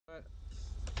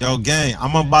Yo, gang,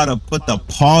 I'm about to put the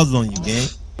pause on you, gang.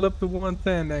 Flip to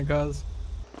 110 then, cuz.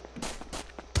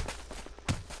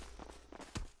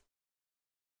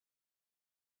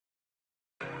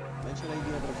 Make sure they be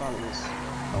able to follow this.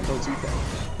 Don't go too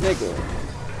fast. Nigga,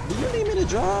 do you need me to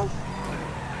drive?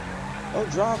 Oh,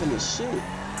 driving this shit.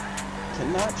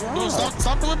 Cannot drive. Yo,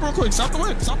 stop the whip real quick. Stop the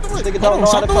whip. Stop the whip. Nigga don't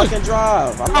know how to fucking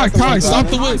drive. I'm not Kai, stop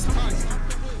the whip.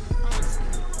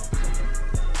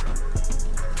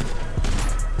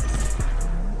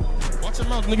 Watch your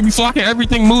mouth, nigga. Be flocking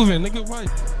everything moving, nigga. Why?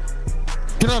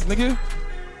 Get up, nigga.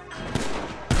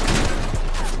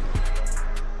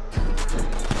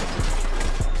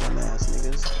 Dumbass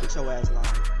niggas. Get your ass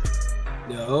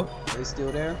lying. Yo. They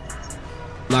still there?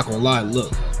 Not gonna lie,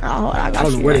 look. I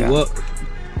don't know where they were.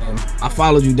 I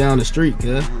followed you down the street,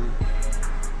 cuz.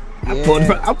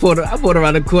 I pulled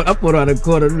around the corner.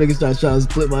 Them niggas trying to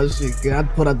split my shit, cuz. I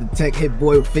pulled out the tech, hit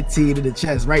boy with 15 in the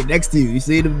chest right next to you. You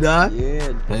see him die?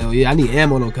 Yeah. Hell yeah, I need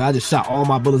ammo though, cuz I just shot all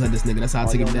my bullets at this nigga. That's how I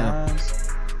took him down. Knives.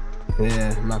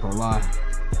 Yeah, I'm not gonna lie.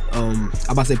 I'm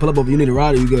about to say, pull up over. You need a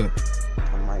ride or you good? I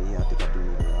think I do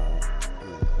need a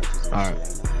ride. Alright.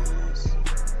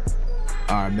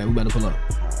 Alright, man, we better pull up.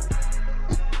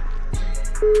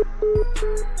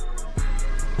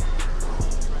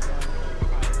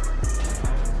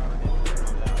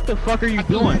 What the fuck are you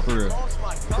doing for real?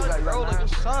 Bro, like,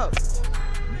 what's up?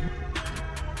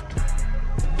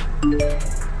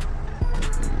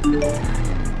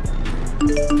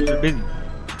 You're busy.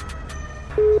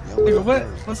 Nigga,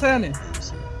 what's happening?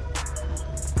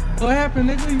 What happened,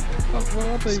 nigga? I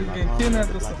thought you were getting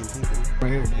kidnapped or something.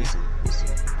 Right here, man.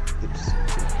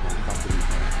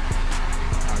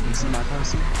 You see my car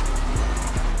seat?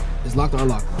 It's locked or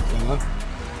unlocked? Yeah,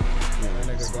 that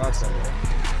nigga go outside.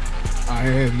 Alright,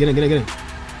 here, get in.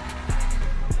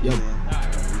 Yo.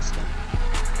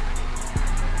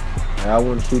 I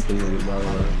wouldn't shoot the nigga, by the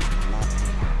way.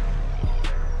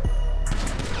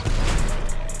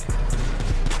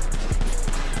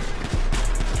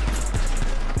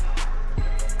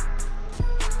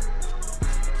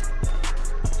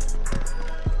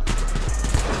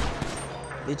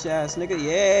 Bitch ass nigga,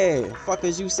 yeah. Fuck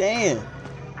is you saying?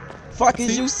 Fuck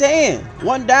is you saying?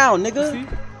 One down, nigga.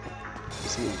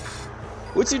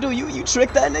 What you do? You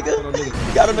tricked that nigga?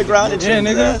 You got on the ground and tricked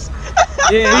his ass?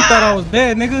 Yeah, he thought I was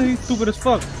dead, nigga. He's stupid as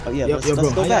fuck. Oh yeah, let's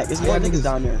go back. There's more niggas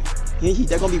down there.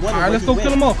 They're gonna be wondering. Alright, let's go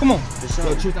kill them all. Come on.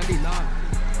 Yo, Truce, I need 9.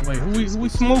 Wait, who we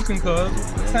smoking, cuz?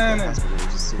 What's happening?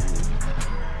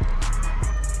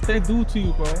 What they do to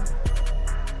you, bro?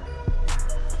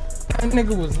 That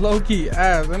nigga was low-key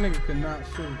ass. That nigga could not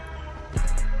shoot.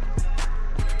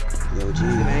 Yo, G.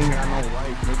 Ain't got no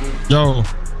life, nigga. Yo.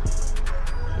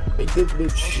 Take this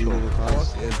bitch.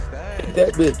 Take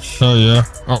that bitch. Oh yeah.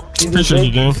 Oh, appreciate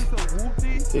you, gang.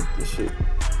 Take this shit.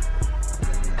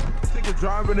 Nigga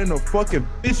driving in a fucking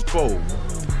fishbowl.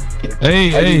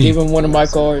 Hey. Give him one of my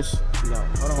cars. Yo,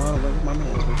 hold on. Where's my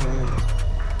man?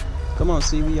 Come on,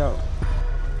 see, we out.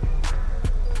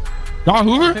 Y'all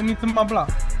Hoover? Take me to my block.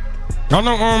 Y'all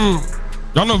know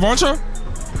Voncho?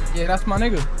 Yeah, that's my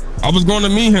nigga. I was going to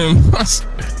meet him.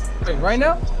 Wait, right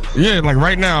now? Yeah, like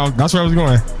right now. That's where I was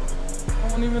going. I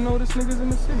don't even know this nigga's in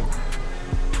the city.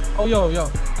 Oh, yo,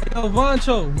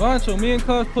 Voncho, me and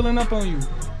Cuz pulling up on you.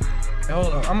 Hey,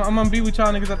 hold up, I'm gonna be with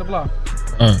y'all niggas at the block.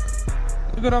 Alright.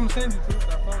 Look what I'm sending you to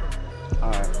that photo.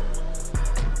 Alright.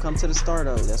 Come to the start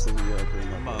though. That's what we are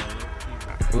putting up.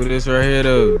 Who this right here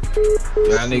though?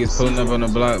 Y'all niggas pulling up on the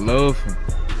block loafing.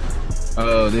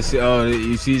 Oh, you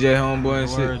CeeJay homeboy and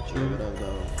shit.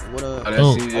 What up? Oh, that's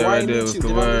CeeJay right there. What's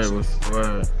the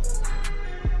word?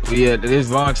 Yeah, this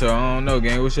Voncho. I don't know,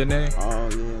 gang. What's your name? Oh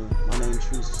yeah, my name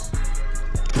Truce.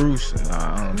 Truce?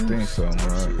 Nah, I don't think so, man.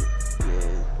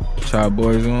 Yeah. What y'all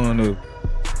boys on though?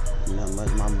 Nothing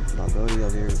much. My Baddie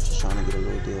over here is just trying to get a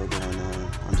little deal going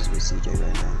on. I'm just with CeeJay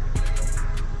right now.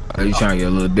 Oh, you trying to get a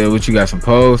little deal? What you got, some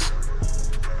posts?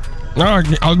 No, I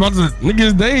was about to.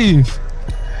 Niggas Dave.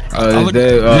 I look a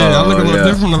little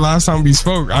different the last time we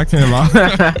spoke. I can't lie.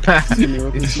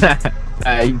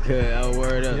 Nah, you could. I'll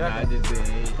word up. Nah, I just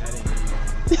didn't.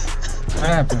 What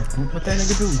happened? What that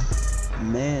nigga do?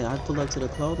 Man, I pulled up to the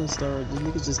clothing store. These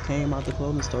niggas just came out the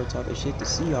clothing store talking shit to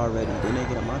see already. Then they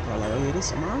get in my car like, oh yeah,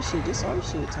 this our shit, this our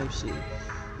shit type shit.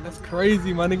 That's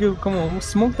crazy, my nigga. Come on, we'll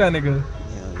smoke that nigga.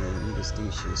 Yeah, niggas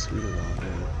think shit sweet around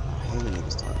here. I hate when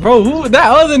niggas talking. Bro,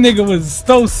 that other nigga was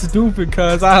so stupid,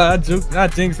 cuz I jinxed that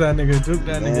nigga, juked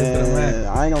that nigga to the man.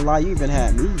 I ain't gonna lie, you even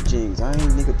had me jinx. I ain't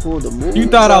nigga pulled the move. You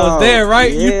thought I was there,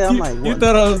 right? Yeah, I'm like, what? You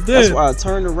thought I was there. That's why I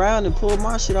turned around and pulled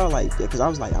my shit out like that, cause I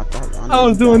was like, I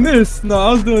was doing this. No,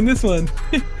 I was doing this one.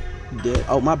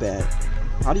 Oh, my bad.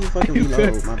 How do you fucking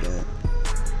reload? My bad.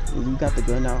 When you got the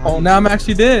gun out. Oh, now I'm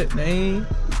actually dead. Man.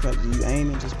 You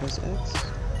aim and just press X.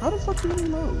 How the fuck do you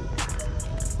reload?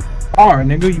 R,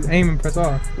 nigga. You aim and press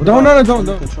R. Don't.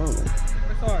 Controller.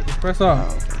 Press R. Just press R.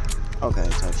 Oh, okay. Okay,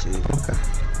 type shit. Okay.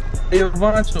 Hey,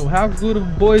 Vancho, how good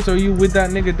of boys are you with that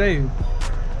nigga Dave?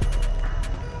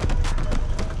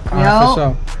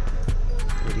 Yo.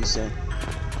 What'd he say?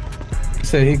 He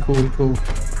said he cool.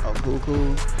 Oh,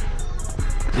 cool.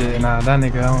 Yeah, nah, that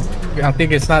nigga, I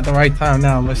think it's not the right time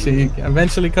now, but shit,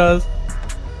 eventually, cuz.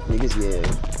 Niggas,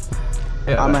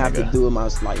 yeah. I'm gonna have to do it my,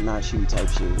 like, not shoot type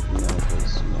shit, you know,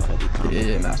 cause, you know, that'd be cool.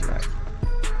 Yeah, that's right.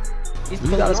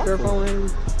 You got a spare phone, Amy?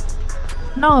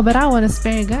 No, but I want a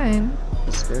spare gun.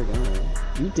 A spare gun?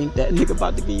 You think that nigga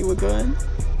about to give you a gun?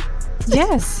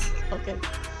 Yes. Okay.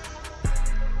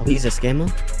 Oh, he's a scammer?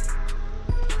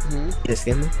 He's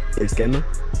a scammer?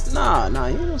 Nah,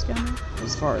 he ain't no scammer.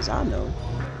 As far as I know.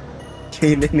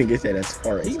 That nigga said as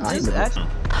far as I know. Actually,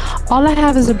 all I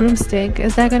have is a broomstick.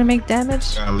 Is that gonna make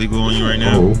damage? Got legal on you right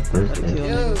now. you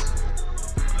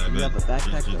have a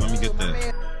backpack. Let me get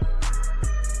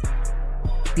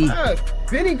that.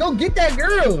 Vinny, go get that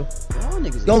girl.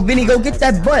 Go, Vinny, go get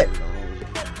that butt.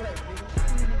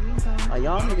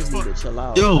 Y'all niggas need to chill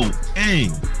out. Yo,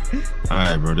 dang.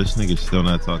 Alright, bro, this nigga's still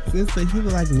not talking. This thing, he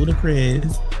was like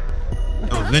ludicrous.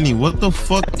 Yo, Vinny, what the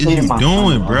fuck is you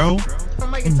doing, bro?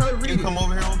 You come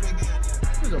over here on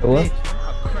What?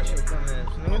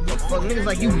 Fuck, niggas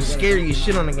like you scary as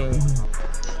shit on the game.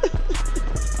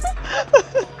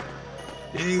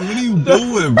 Hey, what are you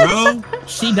doing, bro?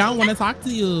 She don't want to talk to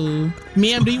you.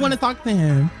 Ma'am, do you want to talk to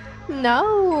him?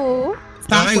 No.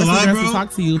 Stop forcing lie, girls bro. to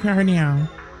talk to you. Put her down.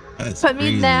 Put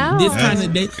me down. This kind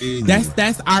of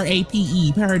that's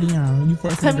R-A-P-E. Put her down. You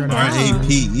forcing a girl to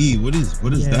R-A-P-E. What is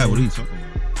that? What are you talking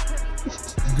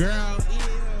about? Girl,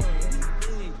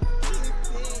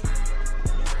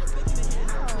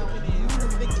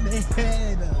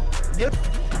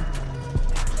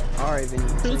 Alright, Vinny.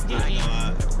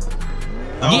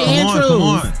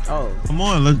 Come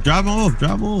on, let's drive him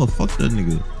off. Fuck that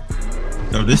nigga.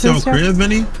 Yo, this your crib,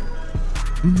 Vinny?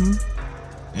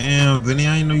 Damn, Vinny,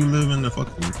 I didn't know you live in the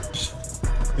fucking.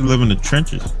 You live in the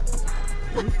trenches.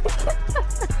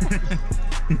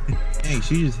 Hey,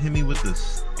 she just hit me with the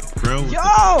stick, bro.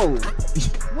 Yo!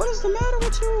 What is the matter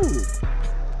with you?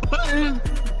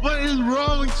 What is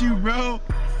wrong with you, bro?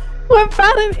 What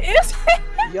problem is it?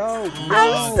 Yo, bro.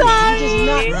 I'm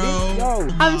sorry.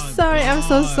 I'm sorry. I'm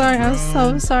so sorry. I'm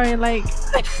so sorry. Like,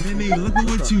 Vinny, look at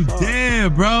what you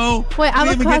did, bro. wait, I'm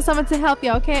gonna call someone to help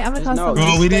you. Okay, I'm gonna call someone.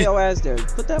 Bro, we didn't. Your ass there.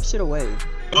 Put that shit away.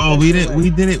 Oh, we didn't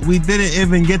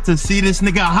even get to see this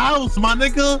nigga house, my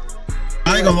nigga.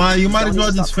 I ain't gonna lie, you might as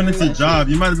well just finish the job.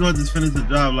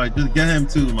 Like, just get him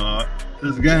too, ma.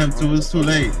 Just get him too. It's too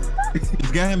late.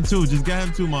 Just get him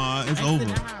too, ma. It's over.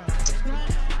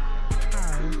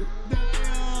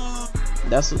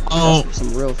 That's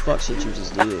some real fuck shit you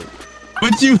just did.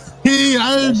 What you mean?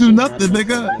 I didn't do nothing,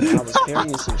 nigga. I was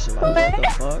carrying some shit like,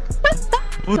 what the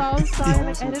fuck? So sorry.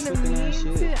 Like, I didn't mean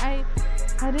to.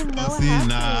 I didn't know. See,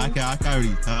 nah, I can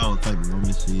already tell what type of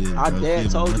woman she is. I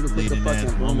dad told you to put the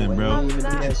fucking woman, bro.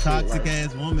 Toxic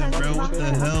ass woman, bro. What the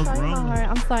hell's wrong?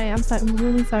 I'm sorry. I'm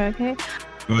really sorry. Okay.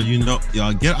 Bro, you know,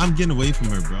 I'm getting away from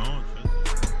her, bro.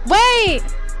 Wait.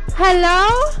 Hello.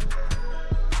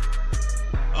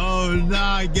 Oh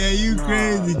nah, gay, you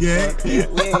crazy, gay.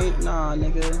 Wait, nah,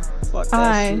 nigga. Fuck that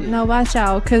Alright, shit. no, watch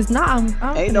out, cause I'm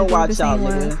ain't no watch out,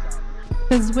 nigga.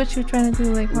 Cause what you trying to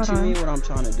do, like, what hold on. What you mean what I'm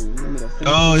trying to do? You want me to finish?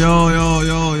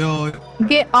 Yo.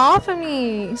 Get off of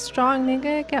me, strong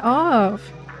nigga, get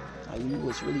off. You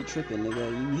was really tripping,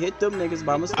 nigga. You hit them niggas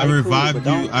by mistake. I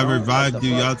revived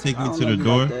you. Y'all take me to the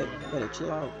door. You better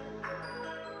chill out.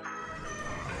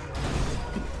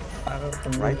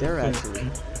 Right there,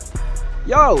 actually.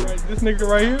 Yo! This nigga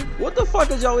right here? What the fuck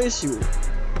is your issue?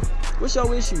 What's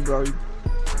your issue, bro?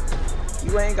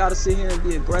 You ain't gotta sit here and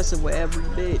be aggressive with every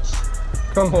bitch.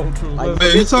 Come on, Truce. Like,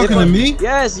 wait, you talking to me?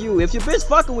 Yes, you. If your bitch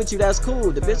fucking with you, that's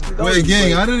cool. The bitch can go. Wait,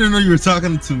 gang, I didn't know you were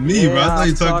talking to me, bro. I thought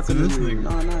you were talking to this nigga.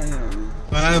 No, not him.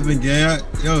 What happened, gang?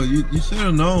 You should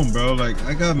have known, bro. Like,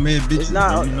 I got mad bitches. It's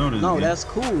not. You know this, no, gang. that's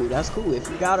cool. That's cool. If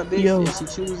you got a bitch and she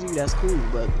chooses you, that's cool.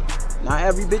 But not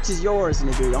every bitch is yours,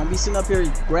 nigga. Don't be sitting up here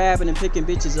grabbing and picking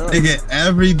bitches up. Nigga,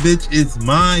 every bitch is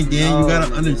mine, gang. You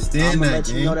gotta understand that, let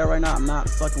gang. you know that right now. I'm not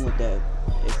fucking with that.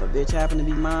 If a bitch happen to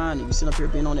be mine and you sit up here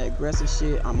being on that aggressive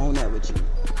shit, I'm on that with you.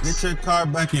 Get your car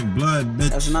back in blood, bitch.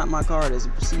 That's not my car. That's a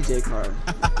CeeJay car.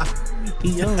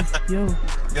 Yo.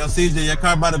 Yo, CeeJay, your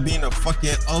car about to be in the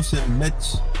fucking ocean,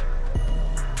 bitch.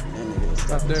 Man, nigga,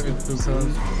 stop there.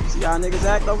 See how niggas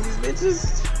act over these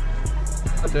bitches?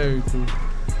 I dare you to. Nah,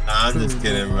 I'm just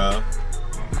kidding, bro.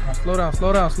 Slow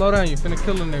down. You finna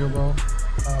kill a nigga, bro.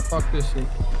 Fuck this shit.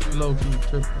 You low key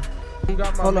tripping. You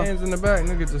got my mans in the back,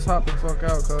 nigga. Just hop the fuck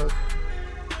out, cuz.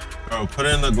 Bro, put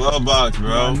it in the glove box,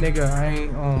 bro. My nigga, I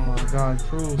ain't. Oh my god,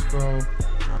 Truce, bro.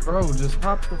 Bro, just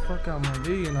hop the fuck out my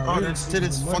V and I really this shit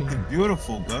is fucking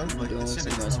beautiful, guys. Like this shit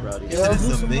is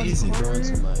amazing. Doing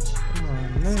too much. Come on,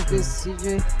 nigga. This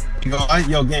CJ.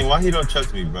 Yo, gang, why he don't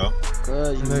trust me, bro?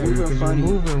 Cause you moving funny.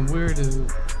 Moving weird as.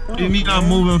 What do you mean I'm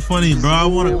moving funny, bro? I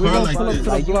want a car like this.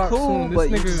 Like you cool, but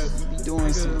you nigga be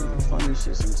doing some funny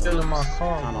shit sometimes. Still in my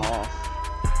car. Kinda off.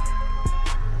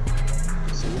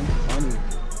 So you funny.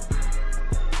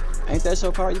 Ain't that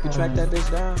your car? You can track that bitch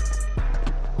down.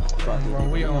 Fuck it, bro,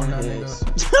 we on that heads.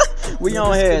 We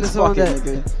on heads, fuck it,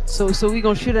 nigga. So we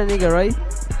gonna shoot that nigga, right?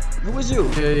 Who was you?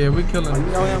 Yeah, we killing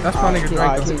him. That's my nigga Drake.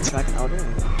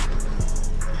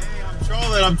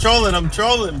 I'm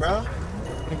trolling, bro.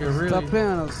 Nigga, really? Stop playing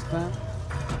on us, man.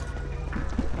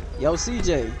 Yo,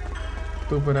 CJ.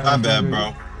 Stupid ass. My bad,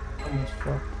 bro. Dumb as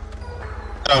fuck.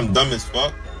 I'm dumb as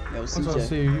fuck. Yo,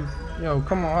 CJ. Yo,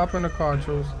 come on, hop in the car,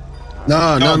 Truce.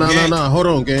 Nah. Hold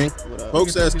on, gang.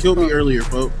 Folks ass killed me earlier,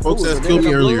 folks ass killed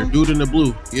me earlier. Dude in the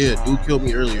blue. Yeah, dude killed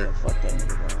me earlier. Fuck that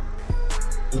nigga, bro.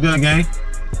 What's good, gang?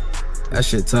 That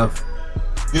shit tough.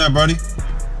 Yeah, buddy.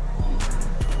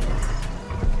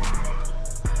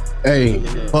 Hey,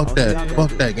 fuck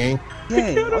that, gang.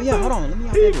 Yeah, oh yeah, hold on. Let me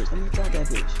out that bitch. Let me drop that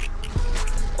bitch.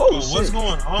 Oh, shit. What's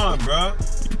going on, bro?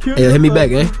 Hey, hit me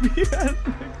back, eh?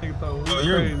 Bro,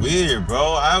 you're weird,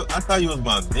 bro. I thought you was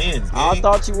my man. I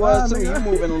thought you was too. You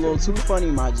moving a little too funny,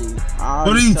 my G.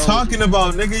 What are you talking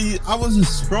about, nigga? I was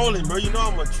just scrolling, bro. You know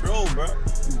I'm a troll, bro.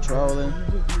 You trolling?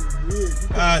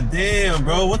 God damn,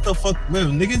 bro. What the fuck? Wait,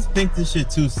 niggas think this shit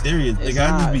too serious. Nigga,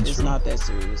 I just be It's not that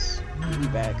serious. You be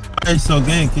back. Alright, so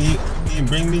gang, can you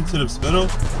bring me to the hospital?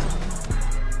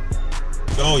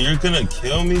 Yo, you're gonna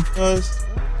kill me, cuz?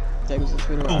 Take us to the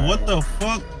hospital. Oh, what the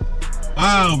fuck?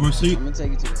 Wow, bro. So I'm gonna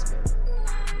take you to the hospital.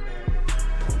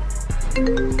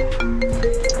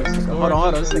 Hold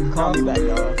on. This nigga call me back,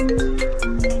 y'all.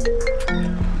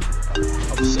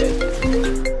 Oh shit.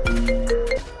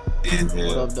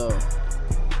 What up, though?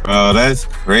 Bro, that's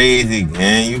crazy,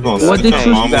 gang. You gonna switch up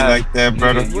on me like that,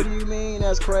 brother? What do you mean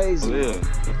that's crazy? Wait.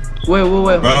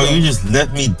 Bro, you just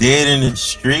left me dead in the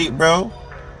street, bro?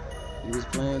 You was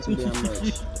playing too damn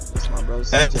much. That's my bro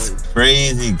CJ. That's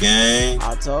crazy, gang.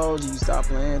 I told you stop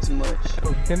playing too much.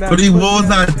 But he was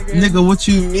that nigga. What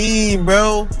you mean,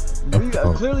 bro? We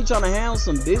are clearly trying to handle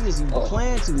some business. You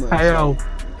playing too much. Hey, yo,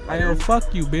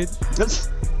 fuck you, bitch.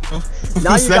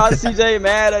 Now you got CJ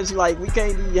mad at you, like we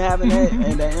can't be having that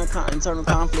and that internal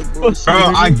conflict bullshit.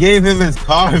 Bro, I gave him his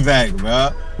car back,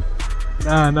 bro.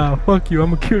 Nah, fuck you.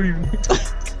 I'ma kill you.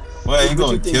 What, you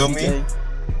gonna kill me?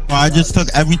 Bro, I just took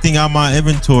everything out my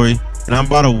inventory and I'm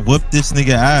about to whip this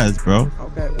nigga ass, bro.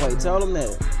 Okay, wait, tell him that.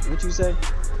 What you say?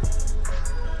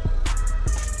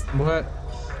 What?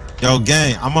 Yo,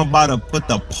 gang, I'm about to put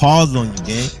the pause on you,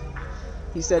 gang.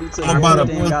 He said he took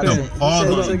everything out his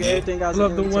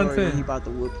inventory and he about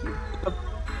to whoop you.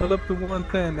 Pull up the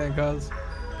 110 then, guys.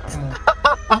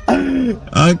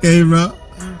 Okay, bro.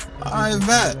 Alright,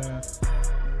 bet.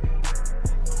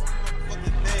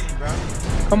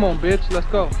 Come on, bitch, let's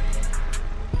go.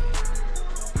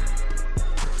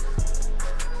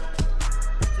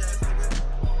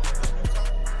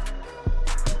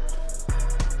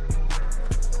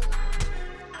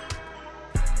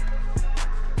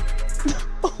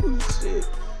 Oh shit.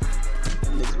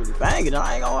 Niggas really banging,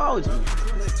 I ain't gonna hold you.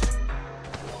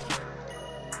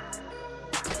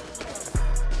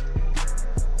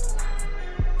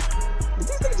 Did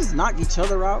these niggas just knock each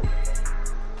other out?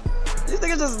 These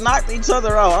niggas just knocked each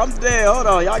other out. I'm dead. Hold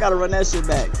on, y'all gotta run that shit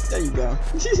back. There you go.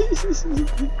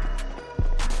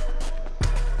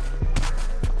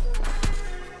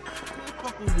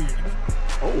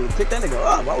 Oh, pick that nigga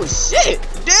up. Oh shit.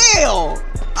 Damn.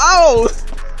 Oh.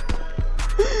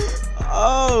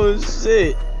 Oh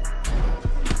shit.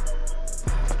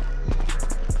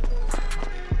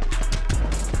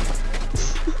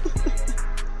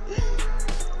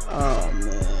 Oh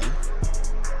man.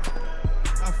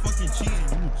 I fucking cheated.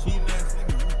 You cheating ass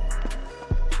nigga.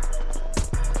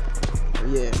 Oh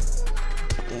yeah.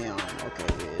 Damn. Okay,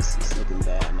 yeah, it's looking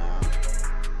bad now.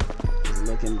 It's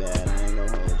looking bad. I ain't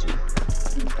gonna hold you.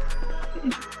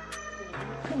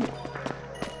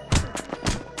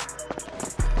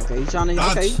 Okay, you trying to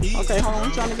okay, hold on,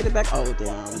 I'm trying to get it back. Oh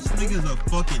damn. This nigga's a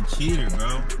fucking cheater,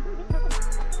 bro.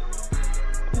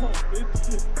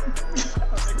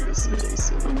 CJ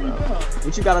silly, bro.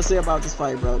 What you gotta say about this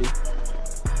fight, Brody?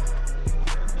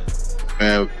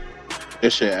 Man,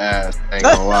 This shit ass. Ain't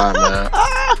gonna lie, man.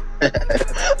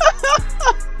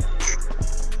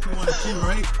 You want to cheat,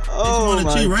 right? Oh you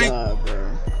my cheat, right? God, bro.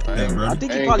 Yeah, bro. I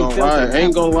think he ain't probably gonna felt lie. it.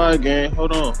 Ain't gonna lie, gang.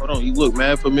 Hold on. You look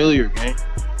mad familiar, gang.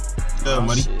 Yeah,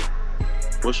 buddy. Shit.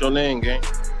 What's your name, gang?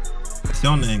 What's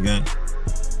your name, gang?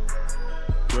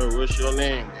 Bro, what's your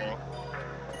name, gang?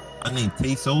 I need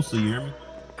Tae Sosa, you hear me?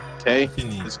 Tay?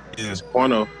 Yeah. It's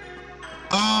Quano.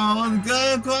 Oh, what's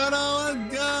good, Quano?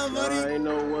 What's good, buddy? I ain't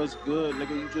know what's good,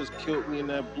 nigga. You just killed me in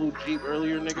that blue Jeep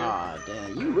earlier, nigga. Ah,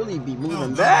 damn. You really be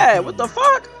moving bad. What the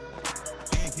fuck?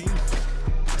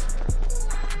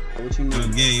 What you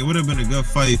need? Yeah, it would have been a good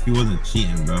fight if he wasn't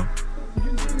cheating, bro.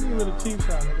 You came in with a cheap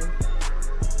shot, nigga.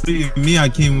 Me, I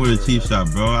came with a cheap shot,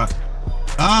 bro.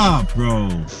 Bro.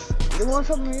 You want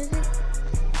some music?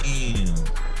 Damn.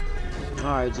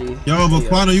 Alright, G. Yo, but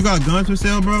Quano, you got guns for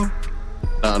sale, bro?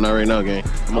 Nah, not right now, gang.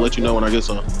 I'm gonna let you know when I get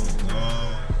some.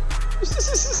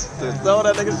 Throw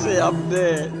that nigga shit. I'm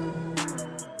dead.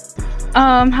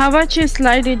 How about you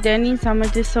slide to Denny's? I'ma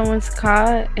do someone's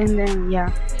car and then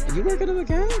yeah. You work at a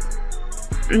mechanic?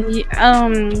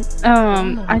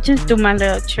 I just do my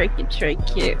little tricky.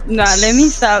 Nah, let me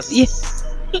stop. Yeah.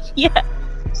 Yeah.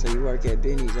 So you work at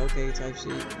Vinny's, okay, type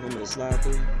shit. Want me to slide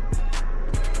through?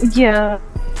 Yeah.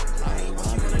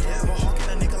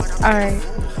 Alright.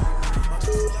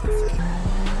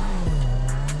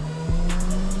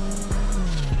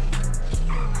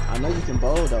 I know you can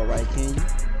bowl though, right? Can you?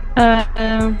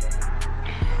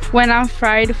 When I'm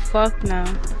fried, fuck no.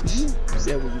 You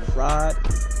said when you fried?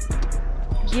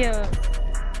 Yeah.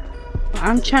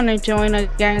 I'm trying to join a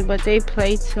gang, but they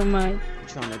play too much. You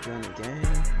trying to join a gang?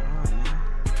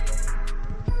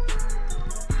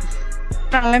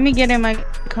 Let me get in my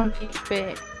comfy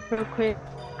fit real quick.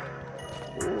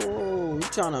 Oh, you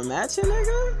trying to match a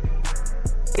nigga?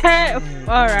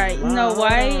 Alright, you know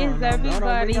why is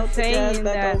everybody saying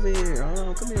that? Over here. Hold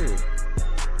on, come here.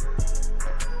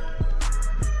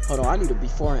 Hold on, I need a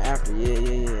before and after.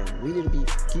 Yeah. We need to be.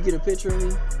 Can you get a picture of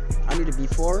me? I need a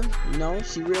before. You know,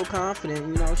 she real confident.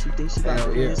 You know, she thinks she about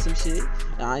to win some shit.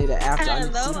 And I need an after. I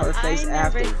need to see her face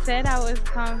after. I never said I was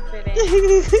confident.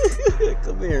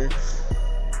 Come here.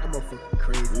 I'm a fucking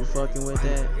crazy. You fucking with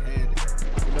that?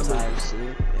 Type shit.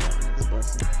 Yeah, niggas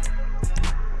busting.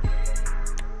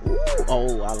 Ooh,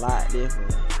 oh, I like this one.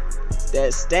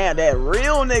 That stance, that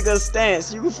real nigga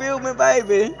stance. You feel me,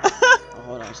 baby? Oh,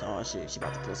 hold on, oh shit. She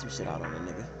about to put some shit out on the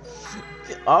nigga.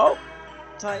 Oh,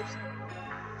 types.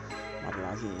 Why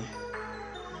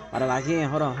did I get in?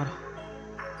 Hold on.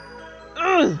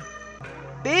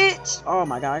 Bitch! Oh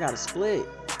my god, I got a split.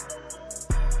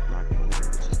 Not gonna let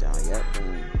bitches down yet.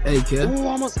 Boom. Hey, kid. Ooh,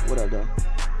 almost. What up, though?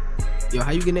 Yo,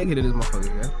 how you get naked in this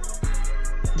motherfucker, man?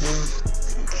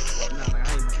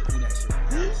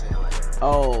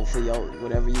 Oh, for your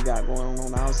whatever you got going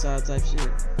on the outside type shit.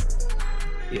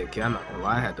 Yeah, kid, I'm not gonna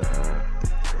lie. I had to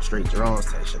straight draws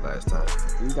type shit last time.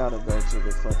 You gotta go to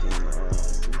the fucking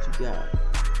see what you got.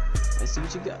 Let's see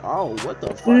what you got. Oh, what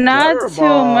the fuck? Not Girl, too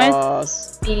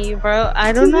boss. much, bro.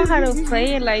 I don't know how to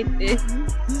play it like this.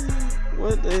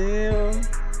 What the hell?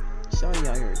 Shawty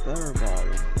out here gutter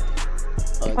balling.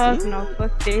 Fuck no,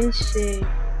 fuck this shit.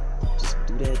 Just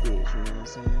do that bitch, you know what I'm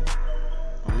saying?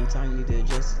 Only time you need to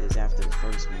adjust it is after the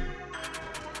first one.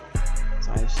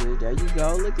 Type shit. There you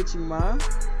go. Look at you, ma.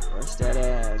 Rush that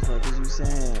ass. What is you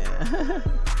saying?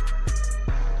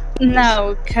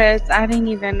 No, cause I didn't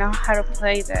even know how to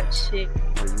play that shit.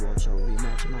 Oh, you want your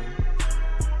rematch,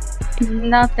 man?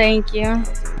 No, thank you.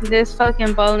 This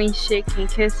fucking bowling shit can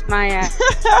kiss my ass.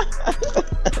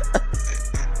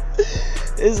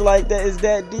 It's like that. It's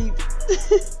that deep.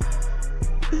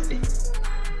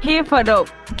 Here for the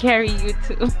carry you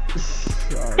too.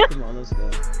 Alright, come on, let's go.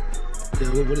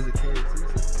 Yeah, what is it, carry two?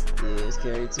 Yeah, it's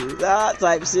carry two.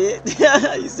 Type shit.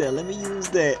 You said, let me use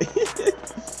that.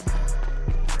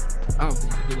 I don't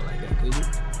think you do it like that, could you?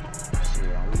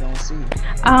 Shit, we gonna see.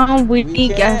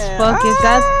 Weak as fuck. Is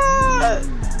that?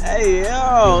 Hey,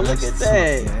 yo, look at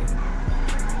that.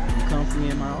 You comfy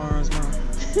in my arms, man?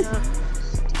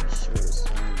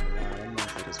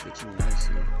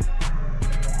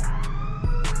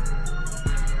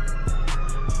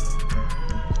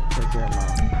 Take care,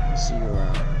 mom. See you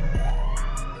around.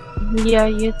 Yeah,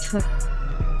 you too.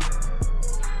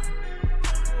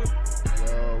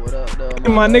 Yo, what up, though?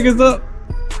 My niggas up.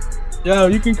 Yo,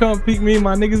 you can come pick me,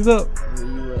 my niggas up. Where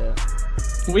you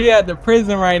at? We at the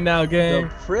prison right now, gang.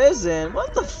 The prison?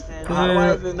 What the f? How do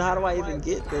I even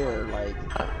get there? Like,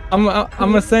 I'm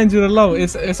gonna send you the low.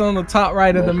 It's on the top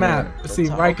right of the map. See,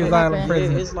 Rikers Island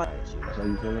prison. It's like. So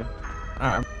you feeling?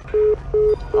 Alright.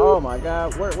 Oh my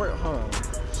God, where? Hold on.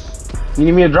 You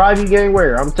need me to drive you, gang?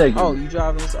 Where? I'm taking. Oh, you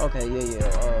driving this? Okay,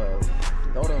 yeah.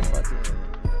 Go to fucking.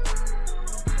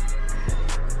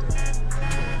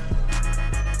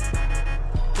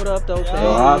 What up, though, baby?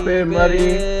 Hop in, buddy.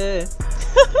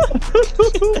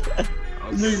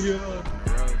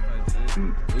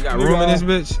 We got room in this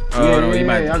bitch?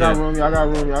 Yeah, I got room.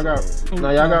 No,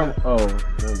 y'all got. Oh,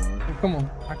 never mind. Come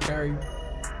on, I carry you.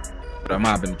 But I'm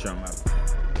mopping the trunk.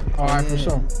 Alright, for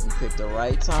sure. You picked the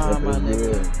right time, my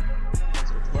nigga.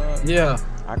 Yeah.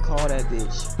 I call that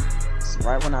bitch. So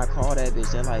right when I call that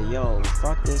bitch, they're like, yo,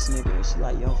 fuck this nigga. And she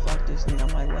like, yo, fuck this nigga. I'm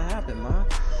like, what happened, man?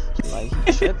 She like,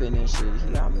 he tripping and shit.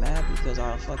 He got mad because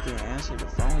I fucking answered the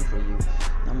phone for you.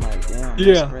 And I'm like, damn,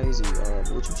 that's crazy.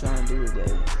 What you trying to do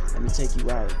today? Let me take you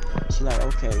out. She like,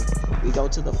 okay. We go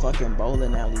to the fucking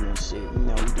bowling alley and shit. You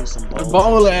know, we do some bowling. The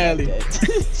bowling alley.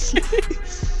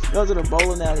 Go to the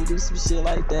bowling alley, do some shit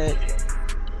like that.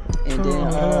 And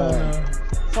then,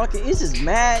 fucking, it's just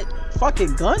mad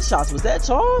fucking gunshots. Was that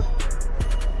y'all?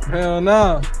 Hell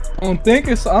nah. I don't think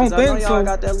it's. I don't think so. Y'all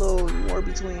got that little war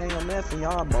between AMF and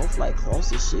y'all both like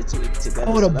close as shit together.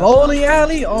 Oh, the bowling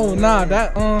alley? Oh, nah,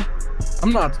 that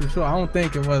I'm not too sure. I don't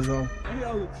think it was though.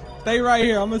 Yo, stay right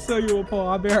here. I'm gonna sell you a pole.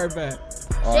 I'll be right back.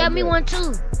 Sell me one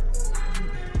too.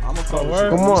 I'm gonna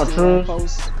Come on,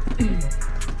 Truce.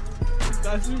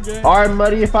 That's you, gang. All right,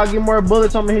 Muddy. If I get more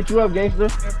bullets, I'm gonna hit you up, gangster. Yeah,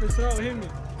 for sure. Hit me.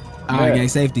 All right, gang.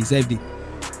 Safety.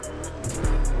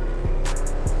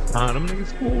 Nah, them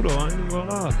niggas cool though. I ain't even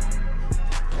gonna lie.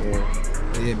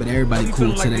 Yeah, but everybody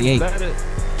cool till they ain't.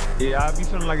 Yeah, I be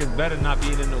feeling like it's better not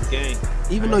being in no gang.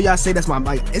 Even though y'all say that's my,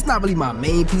 like, it's not really my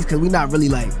main piece because we not really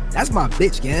like, that's my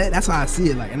bitch, gang. That's how I see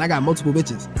it, like, and I got multiple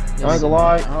bitches. I ain't gonna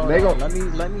lie.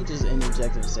 Let me just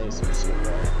interject and say some shit,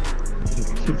 bro.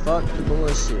 Fuck the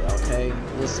bullshit, okay?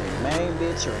 Listen, main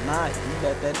bitch or not, you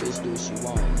let that bitch do what she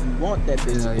want. You want that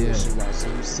bitch to do what she wants, so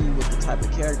you see what the type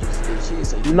of character this bitch is.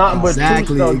 So you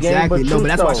exactly. No, but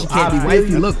that's why she can't be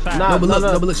wifey. Look,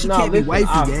 look, she can't be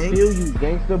wifey, gang. I feel you,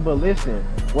 gangster, but listen,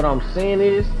 what I'm saying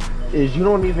is you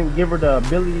don't even give her the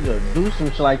ability to do some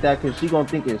shit like that because she gonna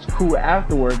think it's cool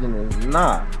afterwards and it's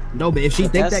not. No, but if she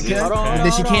think that,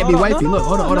 then she can't be wifey. Look,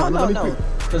 hold on, let me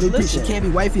she can't be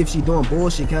wifey if she doing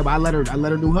bullshit, cuz I let her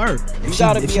do her. You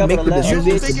gotta be able to let her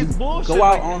bitch go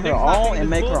out on her own and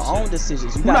make her own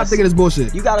decisions. I'm not thinking it's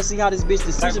bullshit. You gotta see how this bitch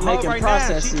decision making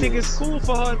process is. She think it's cool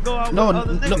for her to go out no, with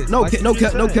other niggas. No,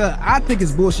 cuz I think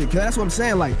it's bullshit, cuz that's what I'm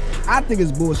saying. Like, I think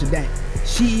it's bullshit that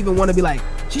she even wanna be like,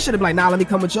 she should have been like, nah, let me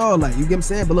come with y'all. Like, you get what I'm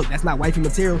saying? But look, that's not wifey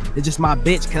material. It's just my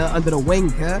bitch, cuz, under the wing,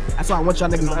 cuz. That's why I want y'all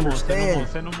niggas to understand.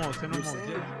 Send no more.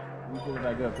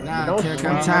 Nah,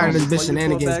 I'm tired of this bitch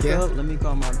shenanigans, kid. Let me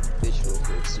call my bitch real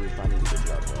quick, see if I need to get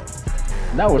dropped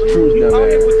off. That was Truce, though.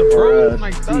 You with the bros,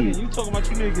 like thugging. You talking about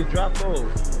you need to get dropped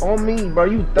off. On me, bro.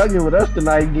 You thugging with us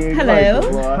tonight, gang. Hello.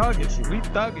 We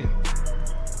thugging.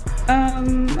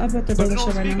 About the put it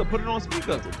on speaker. Put it on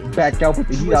speaker. Back out with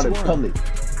the heat out in public.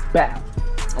 Bow.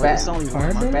 It's only one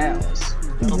of my bows.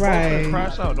 Right.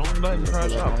 Crash out. Don't let him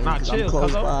crash out. Nah, chill.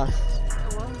 Close by.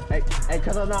 Hey,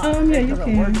 cuz I'm not. Yeah, you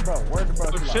can. Word to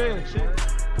bro. Chill.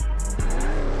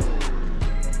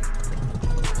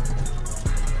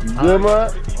 You good,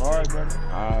 man? Alright, brother.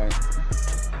 Alright.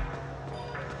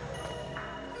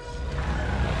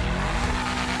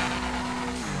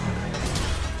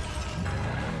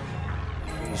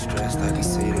 Stressed, I can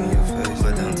see it in your face.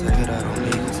 But don't take it out on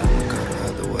me, cause I'ma go the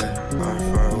other way.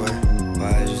 Far away.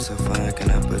 Why is you so fine? Can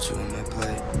I put you in my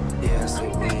plate? Yeah, I see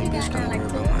one bitch, don't worry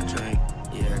about my drink.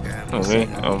 Yeah, I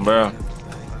got my bro.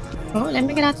 Oh, let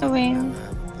me get out the way.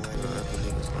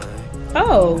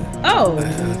 Oh.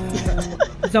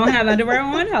 Don't have underwear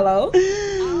on? Hello?